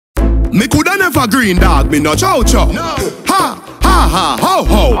Me coulda never green dog, me no chow chow. No. Ha, ha, ha, ho,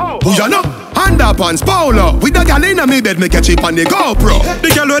 ho. Who ya know? Underpants polo. With the gal inna me bed, me catch it on the GoPro. The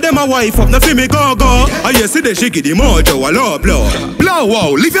gal with them a wife up, no fi me go-go. I yesterday she give the mojo a low blow. Blow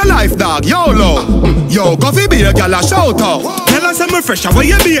wow, live your life dog, YOLO. Yo, go fi be a gal a shout out. Tell us I'm fresh, how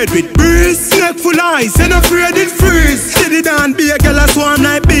you beard with breeze. Neck full ice, and afraid it freeze. Steady down, be a gal a swarm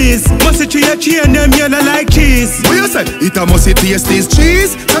like bees. Must it a chain, them yellow like cheese. What you say? It a must taste this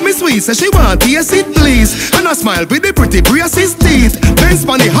cheese. Tell me sweet, say she want taste it please. And I smile with the pretty braces teeth. Benz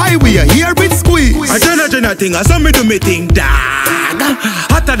on the highway, here with squeeze. I tell a thing, I saw me do me thing, dog.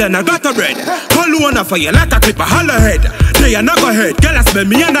 Hotter than a gutter bread. Call one for you like a clip a hollow head. They are not go head, girl I smell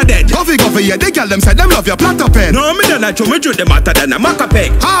me and a dead. Coffee, yeah, they girl them say them love your platter pen. No, me don't like you, me do them hotter than a maca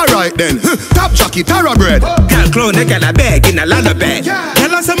peg. Alright then, top jockey, tara bread. Girl clone, they girl a bag in a lullaby.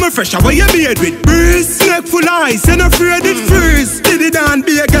 Tell us I'm fresh, how you beard with breeze. Neck full ice, and afraid it freeze. Steady down,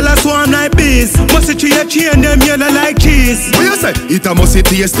 be a girl a swarm like bees. Must it a chain, them yellow like cheese. What you say? It a must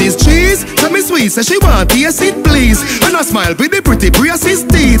taste this cheese. Tell me sweet, say she want taste it please. And I smile with the pretty braces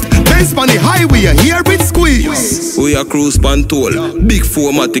teeth. Benz on the highway, here with squeeze. We a cruise control. Big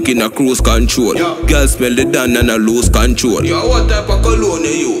 4matic in a cruise control. Girl smell the dan and a lose control. Yo, what type of cologne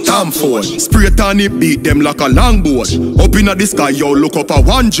you use? Tom Ford. Spray on it, beat them like a longboard. Up in the sky, yo, look up a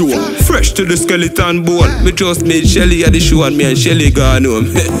one jewel. Fresh to the skeleton bone. Me just made Shelly at the show and me and Shelly gone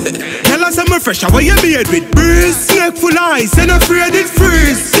home. Tell us I'm fresh, how you beard with breeze. Neck full ice, and afraid it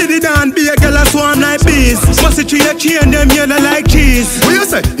freeze. Steady down, be a girl a swarm like bees. Must it a chain, them yellow like cheese. What you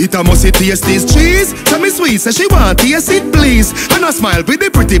say? It a must taste this cheese. Tell me sweet, say she want taste it please. And I smile with the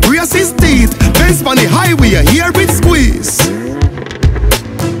pretty braces teeth. Benz on the highway, here with squeeze.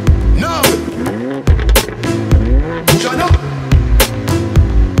 No. Shut up.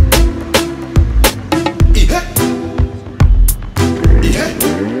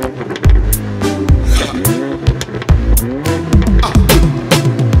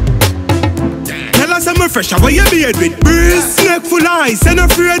 I'm fresh, how you beard with breeze. Neck full ice, and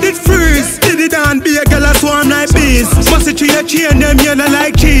afraid it freeze. Steady down, be a girl a swarm like bees. Must it a chain, them yellow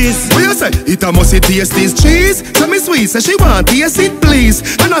like cheese. What you say? It a must taste this cheese. Tell me sweet, say she want taste it please.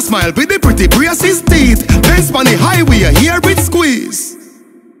 And I smile with the pretty braces teeth. Benz on the highway, here with squeeze.